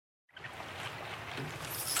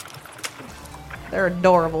They're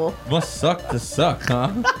adorable. Must suck to suck,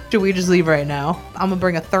 huh? Should we just leave right now? I'm gonna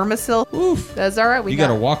bring a thermosil. Oof. That's all right. You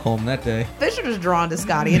gotta walk home that day. Fish are just drawn to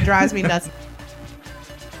Scotty. It drives me nuts.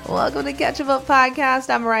 Welcome to Ketchup Up Podcast.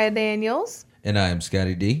 I'm Mariah Daniels. And I am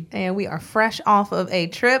Scotty D. And we are fresh off of a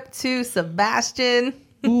trip to Sebastian.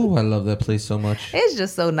 Ooh, I love that place so much. It's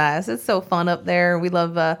just so nice. It's so fun up there. We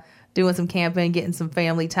love doing some camping, getting some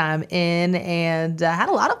family time in, and had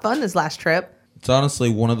a lot of fun this last trip. It's honestly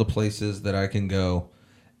one of the places that I can go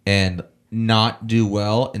and not do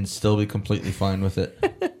well and still be completely fine with it.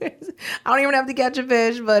 I don't even have to catch a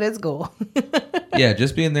fish, but it's cool. Yeah,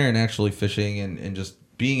 just being there and actually fishing and just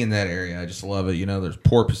being in that area, I just love it. You know, there's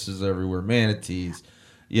porpoises everywhere, manatees.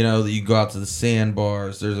 You know, you go out to the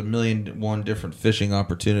sandbars. There's a million one different fishing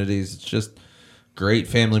opportunities. It's just great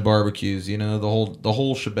family barbecues. You know, the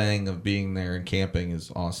whole shebang of being there and camping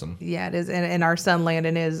is awesome. Yeah, it is. And our son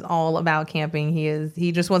Landon is all about camping.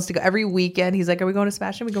 He just wants to go every weekend. He's like, "Are we going to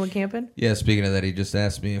Sebastian? Are we going camping?" Yeah, speaking of that, he just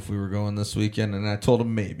asked me if we were going this weekend, and I told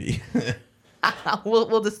him maybe.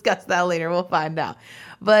 We'll discuss that later. We'll find out.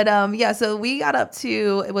 But yeah, so we got up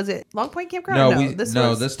to, was it Long Point Campground?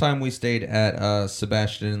 This time we stayed at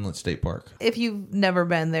Sebastian Inlet State Park. If you've never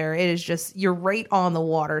been there, it is just, you're right on the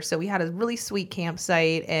water. So we had a really sweet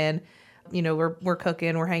campsite, and you know, we're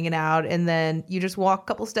cooking, we're hanging out, and then you just walk a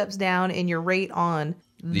couple steps down and you're right on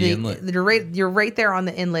the inlet. You're right there on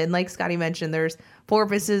the inlet. And like Scotty mentioned, there's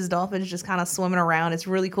porpoises, dolphins just kind of swimming around. It's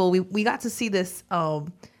really cool. We got to see this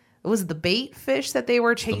was it the bait fish that they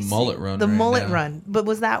were chasing? The mullet run. The mullet run. But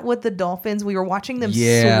was that with the dolphins? We were watching them swarm.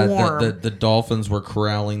 Yeah, the dolphins were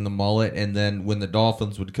corralling the mullet, and then when the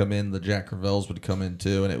dolphins would come in, the Jack Crevalles would come in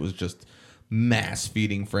too, and it was just mass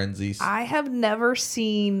feeding frenzies. I have never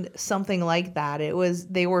seen something like that.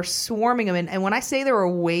 They were swarming them, and when I say there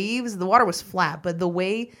were waves, the water was flat, but the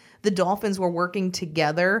way the dolphins were working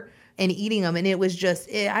together and eating them, and it was just,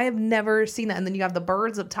 I have never seen that. And then you have the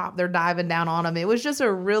birds up top, they're diving down on them. It was just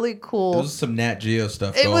a really cool. There was some Nat Geo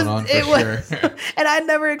stuff going on for sure. And I'd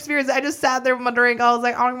never experienced it. I just sat there with my drink. I was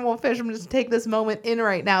like, I don't even want to fish. I'm just take this moment in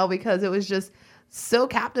right now, because it was just so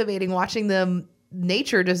captivating watching them,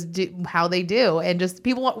 nature just do how they do. And just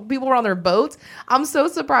people were on their boats. I'm so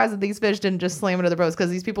surprised that these fish didn't just slam into their boats, because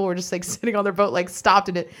these people were just like sitting on their boat, like stopped,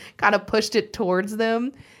 and it kind of pushed it towards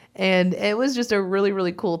them. And it was just a really,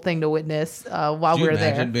 really cool thing to witness while we were there.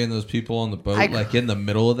 Imagine being those people on the boat, like in the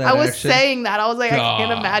middle of that I was action? saying that. I was like, I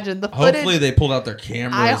can't imagine. The footage, hopefully they pulled out their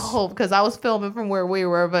cameras. I hope, because I was filming from where we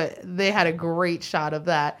were, but they had a great shot of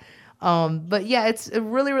that. But yeah, it's a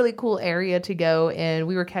really, really cool area to go. And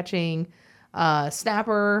we were catching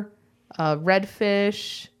snapper,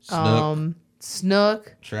 redfish,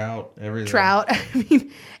 snook, trout, everything. Trout. I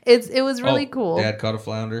mean, it was really cool. Dad caught a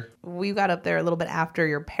flounder. We got up there a little bit after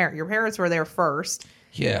your parents were there first.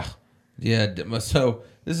 Yeah. So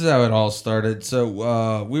this is how it all started.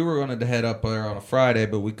 So we were going to head up there on a Friday,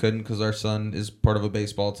 but we couldn't because our son is part of a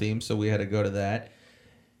baseball team, so we had to go to that.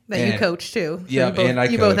 You coach too. So yeah, and I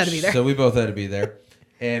coached. You both had to be there. So we both had to be there.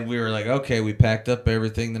 And we were like, okay, we packed up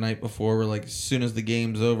everything the night before. We're like, as soon as the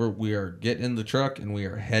game's over, we are getting in the truck and we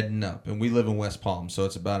are heading up. And we live in West Palm, so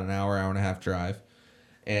it's about an hour and a half drive.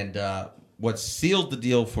 And what sealed the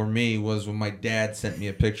deal for me was when my dad sent me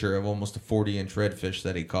a picture of almost a 40-inch redfish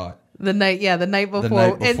that he caught. The night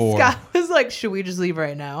before. And Scott was like, should we just leave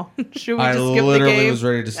right now? Should we just skip the game? I literally was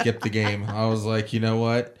ready to skip the game. I was like, you know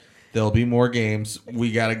what? There'll be more games.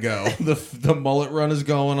 We got to go. The mullet run is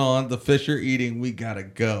going on. The fish are eating. We got to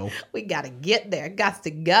go. We got to get there. Got to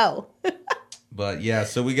go. But yeah,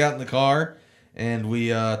 so we got in the car and we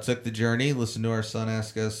took the journey. Listened to our son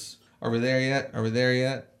ask us, are we there yet? Are we there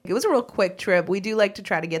yet? It was a real quick trip. We do like to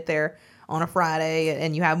try to get there on a Friday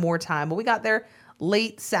and you have more time. But we got there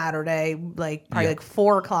late Saturday, like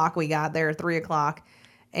 4 o'clock we got there, 3 o'clock.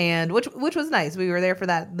 And which was nice. We were there for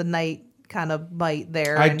the night kind of bite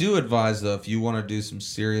there. I do advise, though, if you want to do some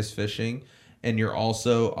serious fishing and you're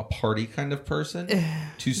also a party kind of person,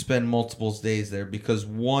 to spend multiple days there, because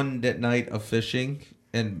one night of fishing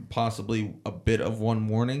and possibly a bit of one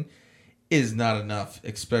morning is not enough,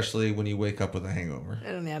 especially when you wake up with a hangover.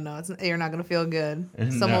 Yeah, no, you're not going to feel good.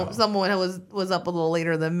 No. Someone was up a little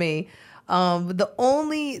later than me. The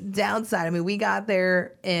only downside, I mean, we got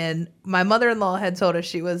there and my mother-in-law had told us,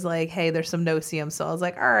 she was like, hey, there's some no-see-em. So I was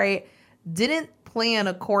like, all right. Didn't plan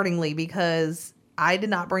accordingly because I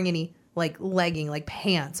did not bring any legging,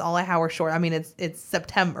 pants. All I had were short. I mean, it's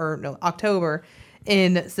October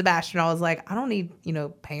in Sebastian. I was like, I don't need,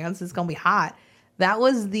 pants. It's going to be hot. That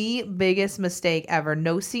was the biggest mistake ever.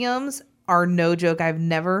 No-see-ems are no joke. I've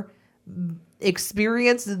never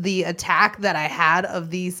experience the attack that I had of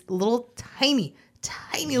these little tiny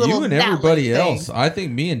little You and everybody gnat-like else. things. I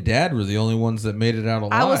think me and Dad were the only ones that made it out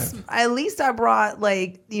alive. At least I brought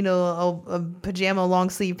like, a pajama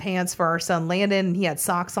long sleeve pants for our son Landon, and he had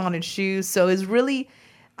socks on and shoes. So it was really,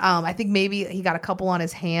 I think maybe he got a couple on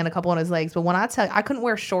his hand, a couple on his legs. But when I tell you, I couldn't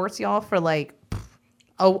wear shorts, y'all, for like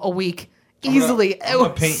a week easily. I'm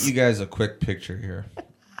gonna paint you guys a quick picture here.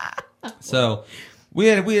 So we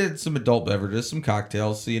had some adult beverages, some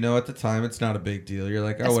cocktails. So at the time it's not a big deal. You're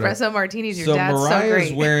like, oh, whatever. Espresso martinis. Your So dad's so Mariah's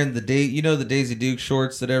great. wearing the Daisy Duke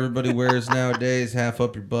shorts that everybody wears nowadays, half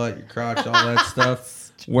up your butt, your crotch, all that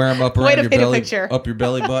stuff. Wear them up Way around to your paint a belly, picture. up your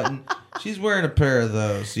belly button. She's wearing a pair of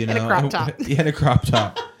those, And a crop top. Yeah, and a crop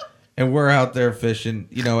top. And we're out there fishing,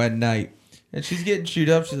 at night. And she's getting chewed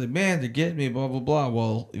up. She's like, man, they're getting me, blah, blah, blah.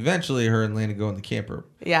 Well, eventually her and Landon go in the camper.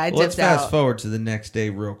 Yeah, Let's dipped out. fast forward to the next day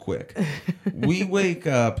real quick. We wake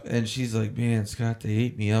up and she's like, man, Scott, they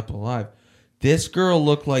ate me up alive. This girl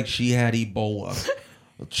looked like she had Ebola.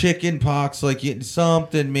 Chicken pox, like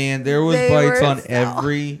something, man. There was bites on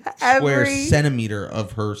every square centimeter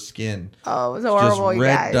of her skin. Oh, it was horrible, Just you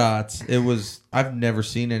red guys. dots. It was. I've never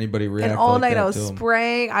seen anybody react And all like night that I was to 'em.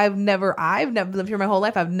 spraying. I've never lived here my whole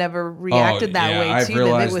life. I've never reacted that way I've to them. It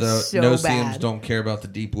realized was so no bad. CMs don't care about the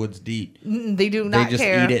deep woods DEET. They do not They just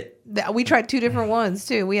care. eat it. We tried 2 different ones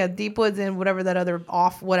too. We had Deep Woods and whatever that other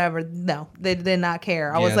whatever. No, they did not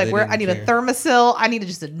care. I was like, I need a thermosil. I need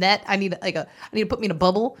just a net. I need to put me in a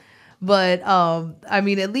bubble. But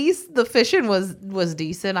at least the fishing was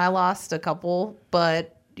decent. I lost a couple,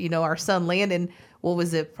 but our son Landon, what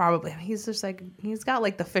was it? Probably he's just like he's got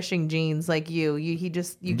like the fishing genes like you. You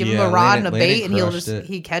give him a rod and a bait and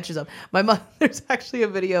he catches them. There's actually a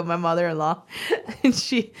video of my mother-in-law,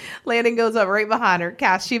 and Landon goes up right behind her.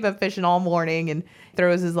 She's been fishing all morning and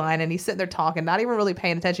throws his line, and he's sitting there talking, not even really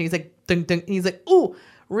paying attention. He's like ding ding. He's like ooh.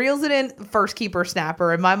 Reels it in, first keeper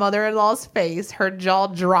snapper, and my mother-in-law's face, her jaw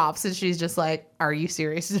drops, and she's just like, "Are you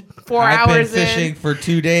serious?" 4 hours I've been fishing for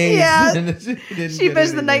 2 days. Yeah, she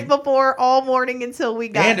fished the night before all morning until we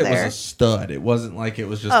got there. And it was a stud. It wasn't like it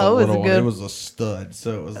was just a little one. It was a stud.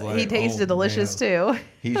 So it was like he tasted delicious too.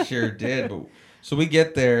 He sure did. So we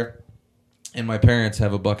get there, and my parents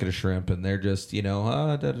have a bucket of shrimp, and they're just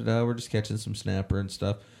we're just catching some snapper and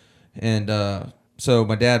stuff, and. So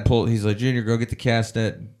my dad he's like, Junior, go get the cast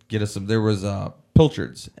net, get us some. There was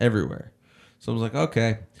pilchards everywhere. So I was like,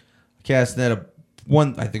 okay. Cast net,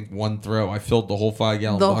 one throw. I filled the whole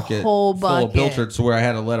 5-gallon bucket full of pilchards, so where I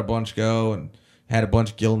had to let a bunch go and had a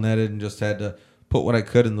bunch gill netted and just had to put what I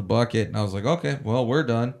could in the bucket. And I was like, okay, well, we're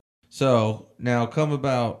done. So now come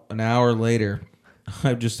about an hour later,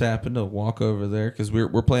 I just happened to walk over there because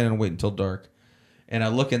we're planning on waiting until dark. And I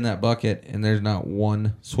look in that bucket, and there's not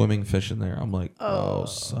one swimming fish in there. I'm like, oh,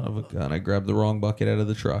 son of a gun. I grabbed the wrong bucket out of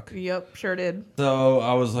the truck. Yep, sure did. So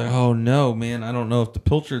I was like, oh, no, man. I don't know if the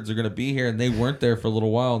pilchards are going to be here. And they weren't there for a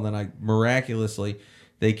little while. And then miraculously,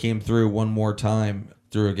 they came through one more time,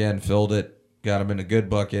 threw again, filled it, got them in a good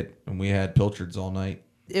bucket, and we had pilchards all night.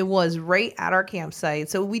 It was right at our campsite.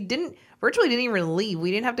 So we virtually didn't even leave.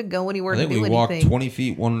 We didn't have to go anywhere to do anything. I think we walked 20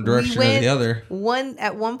 feet one direction or the other.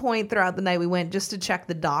 At one point throughout the night, we went just to check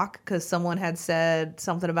the dock because someone had said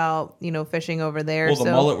something about, fishing over there. Well,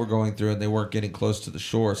 the mullet were going through and they weren't getting close to the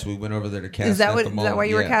shore, so we went over there to cast net the mullet. Is that why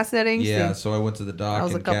you were cast netting? Yeah, so I went to the dock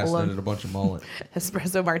and cast netted a bunch of mullet.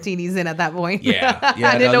 Espresso martinis in at that point. Yeah.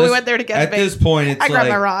 I didn't know we went there to catch bait. At this point, it's I grabbed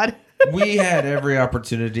my rod. We had every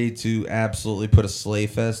opportunity to absolutely put a sleigh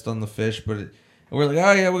fest on the fish, but we're like,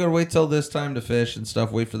 oh yeah, we're gonna wait till this time to fish and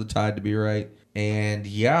stuff. Wait for the tide to be right, and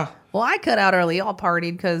yeah. Well, I cut out early. All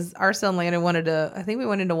partied because our son Landon wanted to. I think we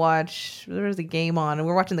wanted to watch. There was a game on, and we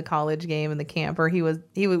were watching the college game in the camper. We were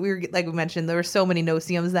like we mentioned, there were so many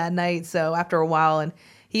no-see-ums that night. So after a while, and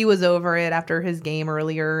he was over it after his game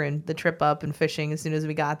earlier and the trip up and fishing as soon as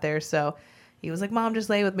we got there. So. He was like, Mom, just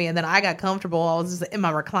lay with me. And then I got comfortable. I was just in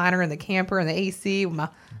my recliner in the camper in the AC with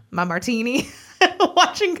my martini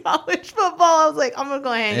watching college football. I was like, I'm going to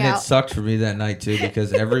go hang out. And it sucked for me that night, too,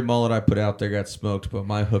 because every mullet I put out there got smoked, but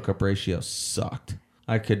my hookup ratio sucked.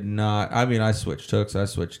 I could not. I mean, I switched hooks. I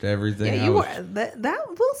switched everything. Yeah, that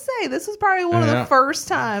we'll say this was probably one of the first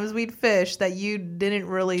times we'd fished that you didn't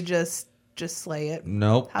really just slay it.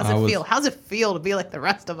 Nope. How's it feel? How's it feel to be like the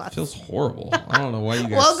rest of us? It feels horrible. I don't know why you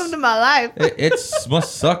guys. Welcome to my life. It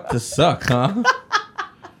must suck to suck, huh?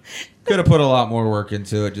 Could have put a lot more work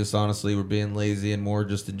into it. Just honestly, we're being lazy and more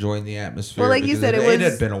just enjoying the atmosphere. Well, like you said, it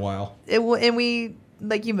had been a while. And we,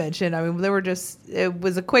 like you mentioned, I mean, it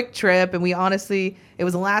was a quick trip, and it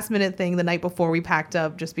was a last minute thing the night before we packed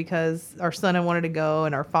up, just because our son had wanted to go,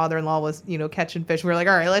 and our father-in-law was, catching fish. We were like,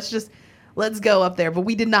 all right, let's just let's go up there. But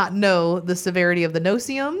we did not know the severity of the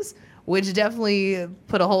no-see-ums, which definitely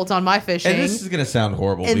put a hold on my fishing. And this is going to sound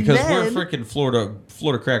horrible And because then- we're freaking Florida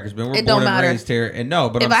crackers, man. We're It born don't and matter. raised here. And no,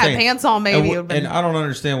 but If I'm I had saying, pants on, maybe it would've and been- I don't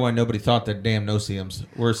understand why nobody thought that damn no-see-ums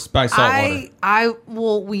were by saltwater.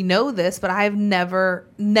 Well, we know this, but I've never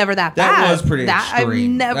that bad. That was pretty I've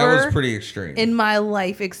extreme. never That was pretty extreme. in my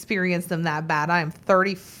life experienced them that bad. I am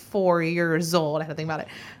 34 years old. I had to think about it.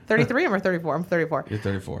 33 or 34? I'm 34. You're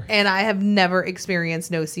 34. And I have never experienced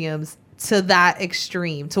no-see-ums to that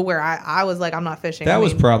extreme, to where I was like, I'm not fishing. That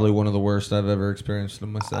was probably one of the worst I've ever experienced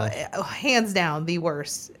in myself. hands down the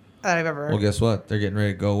worst that I've ever. Well, guess what? They're getting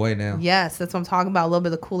ready to go away now. Yes, that's what I'm talking about. A little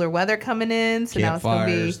bit of cooler weather coming in, so now it's gonna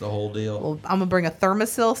be. Campfires, the whole deal. Well, I'm gonna bring a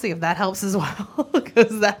thermosil, see if that helps as well,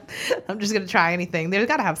 because I'm just gonna try anything. There's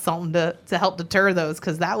got to have something to help deter those,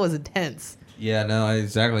 because that was intense. Yeah, no,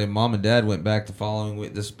 exactly. Mom and Dad went back the following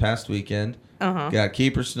week, this past weekend. Got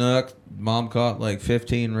keeper snook. Mom caught like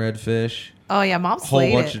 15 redfish. Oh yeah, Mom Whole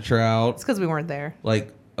slayed bunch it. of trout. It's because we weren't there.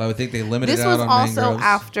 Like I think they limited This out was on also mangroves.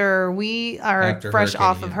 after we are After fresh Hurricane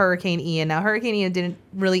off of Ian. Hurricane Ian. Now, Hurricane Ian didn't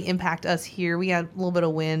really impact us here. We had a little bit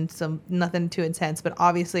of wind, nothing too intense, but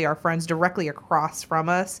obviously our friends directly across from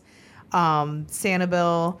us,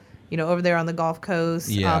 Sanibel, over there on the Gulf Coast,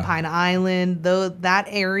 Yeah. Pine Island, though that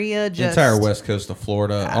area The just entire west coast of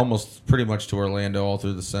Florida, almost pretty much to Orlando, all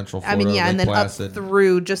through the central Florida. I mean, yeah, and Lake then Placid. up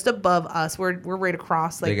through just above us, we're right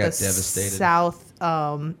across They like got the devastated. south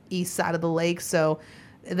east side of the lake. So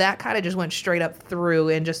that kind of just went straight up through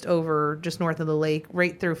and just over, just north of the lake,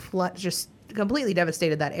 right through flood, just completely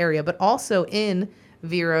devastated that area. But also in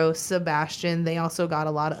Vero, Sebastian, they also got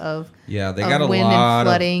a lot of Yeah, they of got a wind and lot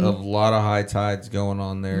flooding. of lot of high tides going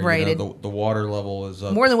on there. Right, You know, the water level is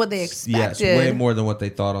up more than what they Yes, expected. way more than what they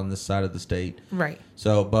thought on this side of the state. Right.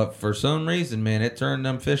 So, but for some reason, man, it turned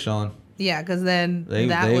them fish on. Yeah, because then They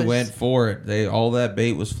went for it. All that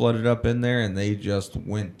bait was flooded up in there, and they just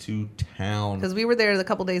went to town. because we were there the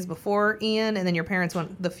couple days before Ian, and then your parents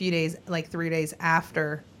went the few days, like 3 days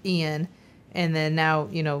after Ian. And then now,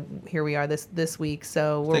 here we are this week.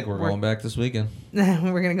 So I think we're going back this weekend.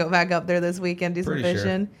 we're gonna go back up there this weekend, do some Pretty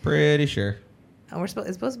fishing. sure. Pretty sure. And it's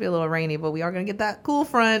supposed to be a little rainy, but we are gonna get that cool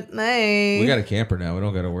front. Hey, We got a camper now. We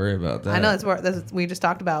don't got to worry about that. I know we just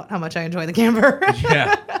talked about how much I enjoy the camper.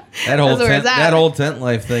 Yeah, that whole That's where it's at. that old tent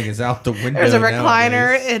life thing is out the window. There's a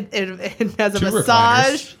recliner. nowadays. It has a 2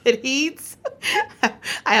 massage. recliners. It heats.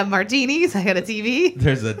 I have martinis. I got a TV.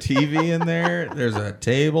 There's a TV in there. There's a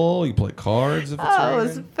table. You play cards if it's Oh, it was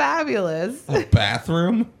raining. fabulous. A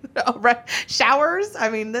bathroom. Oh, right. Showers. I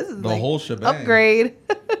mean, this is The like whole shebang. upgrade.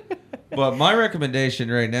 But my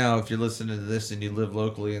recommendation right now, if you're listening to this and you live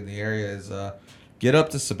locally in the area, is get up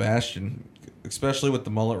to Sebastian, especially with the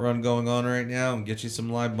mullet run going on right now, and get you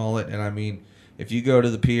some live mullet. And I mean, if you go to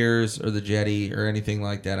the piers or the jetty or anything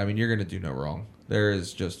like that, I mean, you're going to do no wrong. There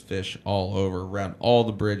is just fish all over, around all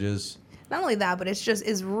the bridges. Not only that, but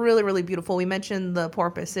it's really, really beautiful. We mentioned the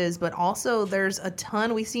porpoises, but also there's a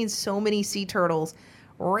ton. We've seen so many sea turtles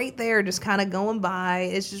right there just kind of going by.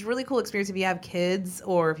 It's just really cool experience if you have kids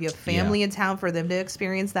or if you have family in town for them to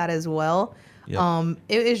experience that as well. Yep.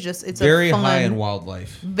 It's Very a fun, high in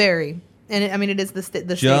wildlife. very. And it is the state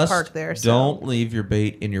Just park there. So don't leave your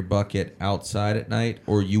bait in your bucket outside at night,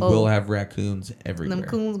 or you will have raccoons everywhere. them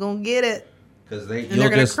coons gonna get it. Because And they're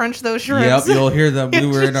gonna crunch those shrimps. Yep, you'll hear them. We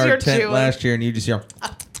were in our You're tent chewing. last year, and you just hear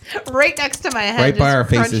them right next to my head, Right by just our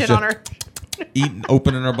faces, crunching just- on her. eating,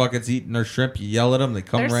 opening our buckets, eating our shrimp. You yell at them, they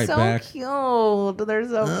come They're right so back. cute. They're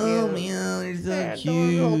so Oh cute. man, they're so They're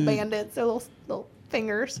cute. little bandits. They're little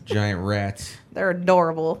fingers. Giant rats. They're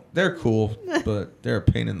adorable. They're cool, but they're a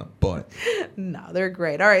pain in the butt. No, they're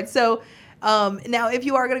great. All right, so now if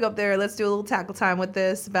you are gonna go up there, let's do a little tackle time with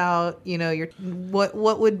this about your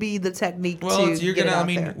what would be the technique Well, to you're get gonna. it I out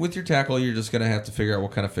mean, there. with your tackle, you're just gonna have to figure out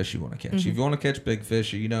what kind of fish you want to catch. Mm-hmm. If you want to catch big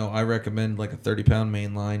fish, I recommend like a 30-pound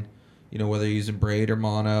main line. Whether you're using braid or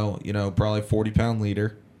mono, probably 40-pound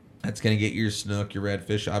leader. That's gonna get your snook, your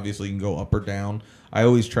redfish. Obviously, you can go up or down. I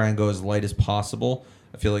always try and go as light as possible.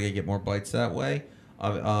 I feel like I get more bites that way.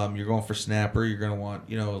 You're going for snapper. You're gonna want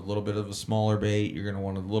a little bit of a smaller bait. You're gonna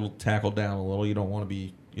want a little tackle down a little. You don't want to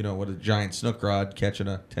be with a giant snook rod catching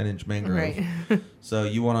a 10-inch mangrove. Right. So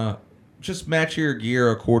you want to just match your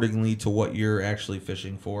gear accordingly to what you're actually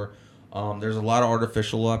fishing for. There's a lot of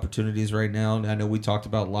artificial opportunities right now. And I know we talked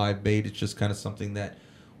about live bait. It's just kind of something that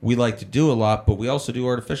we like to do a lot, but we also do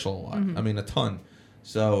artificial a lot. Mm-hmm. I mean, a ton.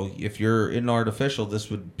 So if you're in artificial, this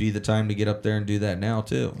would be the time to get up there and do that now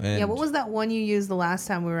too. And Yeah, what was that one you used the last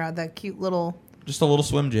time we were out? That cute little Just a little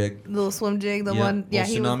swim jig. Little swim jig, the Yeah, one. Yeah,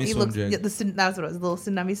 tsunami he swim looks. jig. Yeah, that's what it was. Little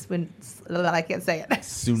tsunami swim. I can't say it.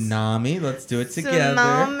 Tsunami. Let's do it together.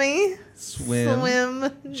 Tsunami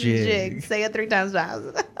Swim jig. Say it 3 times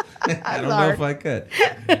fast. I don't know if I could.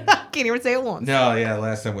 Can't even say it once. No, yeah.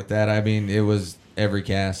 Last time with that, I mean, it was every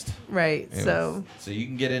cast. Right. So you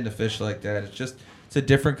can get into fish like that. It's a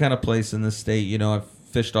different kind of place in the state. You know, I've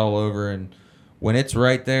fished all over, and when it's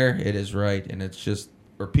right there, it is right, and it's just,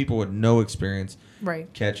 or people with no experience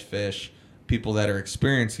catch fish. People that are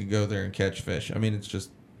experienced can go there and catch fish. I mean, it's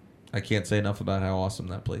just, I can't say enough about how awesome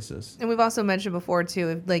that place is. And we've also mentioned before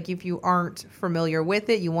too, if you aren't familiar with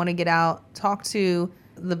it, you want to get out, talk to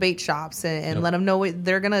the bait shops and let them know what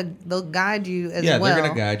they'll guide you as well. Yeah, they're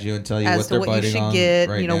gonna guide you and tell you what they're biting on. As to what you should get,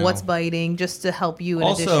 right now. what's biting, just to help you.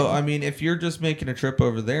 Also, I mean, if you're just making a trip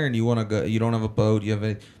over there and you want to go, you don't have a boat,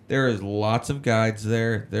 there is lots of guides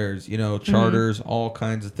there. There's charters, all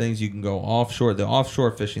kinds of things. You can go offshore. The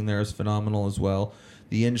offshore fishing there is phenomenal as well.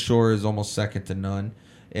 The inshore is almost second to none,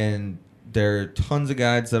 and there are tons of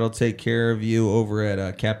guides that'll take care of you over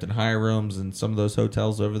at Captain Hiram's and some of those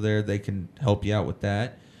hotels over there. They can help you out with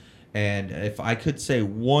that. And if I could say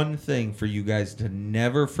one thing for you guys to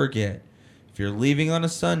never forget, if you're leaving on a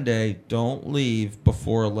Sunday, don't leave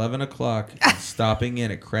before 11 o'clock and stopping in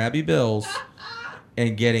at Krabby Bill's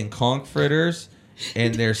and getting conch fritters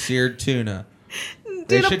and their seared tuna.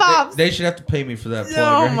 They should have to pay me for that plug there.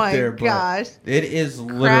 Oh my gosh. It is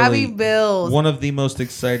literally Krabby Bill's one of the most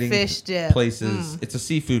exciting fish dip places. It's a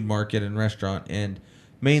seafood market and restaurant, and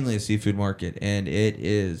mainly a seafood market, and it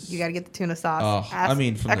is. You got to get the tuna sauce. I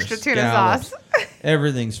mean, from extra their tuna scallops, sauce.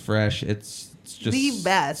 Everything's fresh. It's just the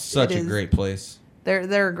best. Such a great place.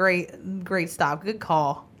 They're a great stop. Good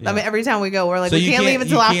call. Yeah. I mean, every time we go, we're like, we can't leave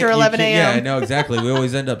until after 11 a.m. Yeah, I know, exactly. We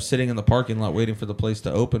always end up sitting in the parking lot waiting for the place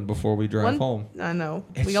to open before we drive home. I know.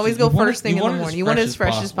 We always go first thing in the morning. You want it as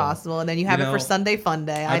fresh as possible, and then you have it for Sunday fun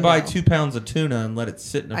day. I buy 2 pounds of tuna and let it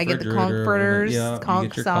sit in a refrigerator. I get the conch fritters,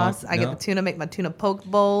 conch sauce. I get the tuna, make my tuna poke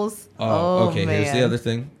bowls. Oh, okay. Man. Here's the other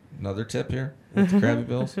thing. Another tip here with the Krabby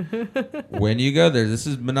Bills. When you go there,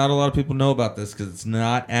 not a lot of people know about this because it's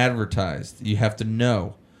not advertised. You have to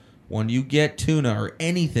know. When you get tuna or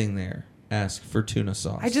anything there, ask for tuna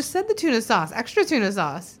sauce. I just said the tuna sauce. Extra tuna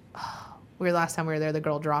sauce. Oh, last time we were there, the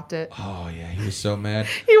girl dropped it. Oh, yeah. He was so mad.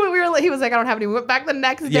 He was like, I don't have any. We went back the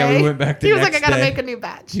next day. Yeah, we went back the next day. He was like, I got to make a new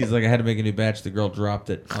batch. He's like, I had to make a new batch. The girl dropped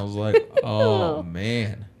it. I was like, oh,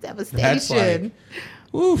 man. Devastation. That's like,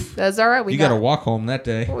 oof. That's all right. You got to walk home that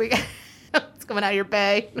day. It's coming out of your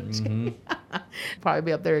pay. Mm-hmm. Probably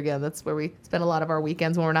be up there again. That's where we spend a lot of our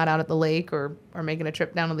weekends when we're not out at the lake or making a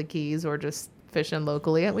trip down to the Keys or just fishing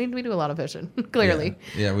locally. We do a lot of fishing, clearly.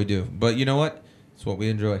 Yeah, we do. But you know what? It's what we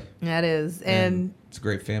enjoy. That is. And it's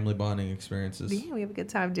great family bonding experiences. Yeah, we have a good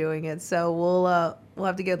time doing it. So we'll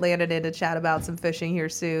have to get Landon in to chat about some fishing here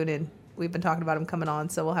soon, and we've been talking about him coming on,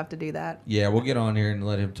 so we'll have to do that. Yeah, we'll get on here and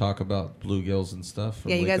let him talk about bluegills and stuff.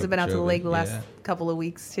 Yeah, you guys have been out to the lake the last couple of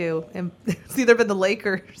weeks, too. And it's either been the lake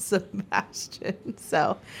or Sebastian.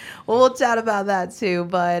 So we'll chat about that, too.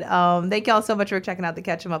 But thank y'all so much for checking out the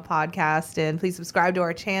Catch 'em Up podcast. And please subscribe to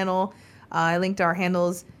our channel. I linked our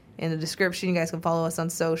handles in the description. You guys can follow us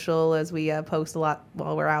on social as we post a lot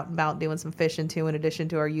while we're out and about doing some fishing, too, in addition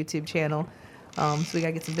to our YouTube channel. So we got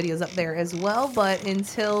to get some videos up there as well. But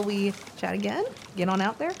until we chat again, get on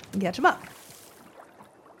out there and catch them up.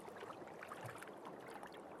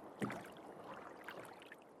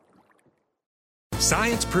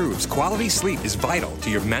 Science proves quality sleep is vital to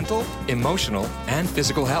your mental, emotional, and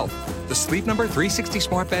physical health. The Sleep Number 360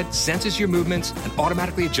 smart bed senses your movements and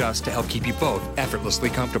automatically adjusts to help keep you both effortlessly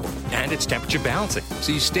comfortable. And it's temperature balancing,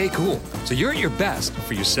 so you stay cool. So you're at your best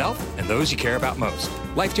for yourself and those you care about most.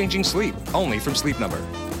 Life-changing sleep, only from Sleep Number.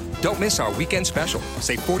 Don't miss our weekend special.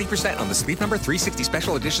 Save 40% on the Sleep Number 360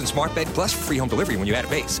 Special Edition smart bed plus free home delivery when you add a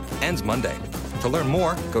base. Ends Monday. To learn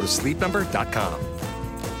more, go to sleepnumber.com.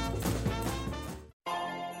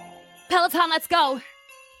 Peloton, let's go!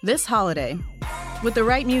 This holiday, with the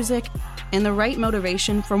right music and the right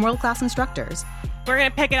motivation from world-class instructors, we're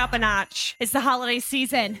gonna pick it up a notch. It's the holiday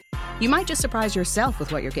season. You might just surprise yourself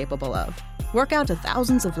with what you're capable of. Work out to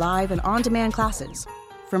thousands of live and on-demand classes,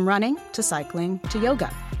 from running to cycling to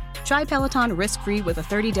yoga. Try Peloton risk-free with a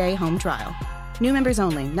 30-day home trial. New members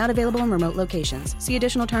only, not available in remote locations. See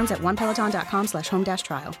additional terms at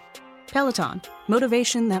onepeloton.com/home-trial. Peloton,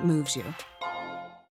 motivation that moves you.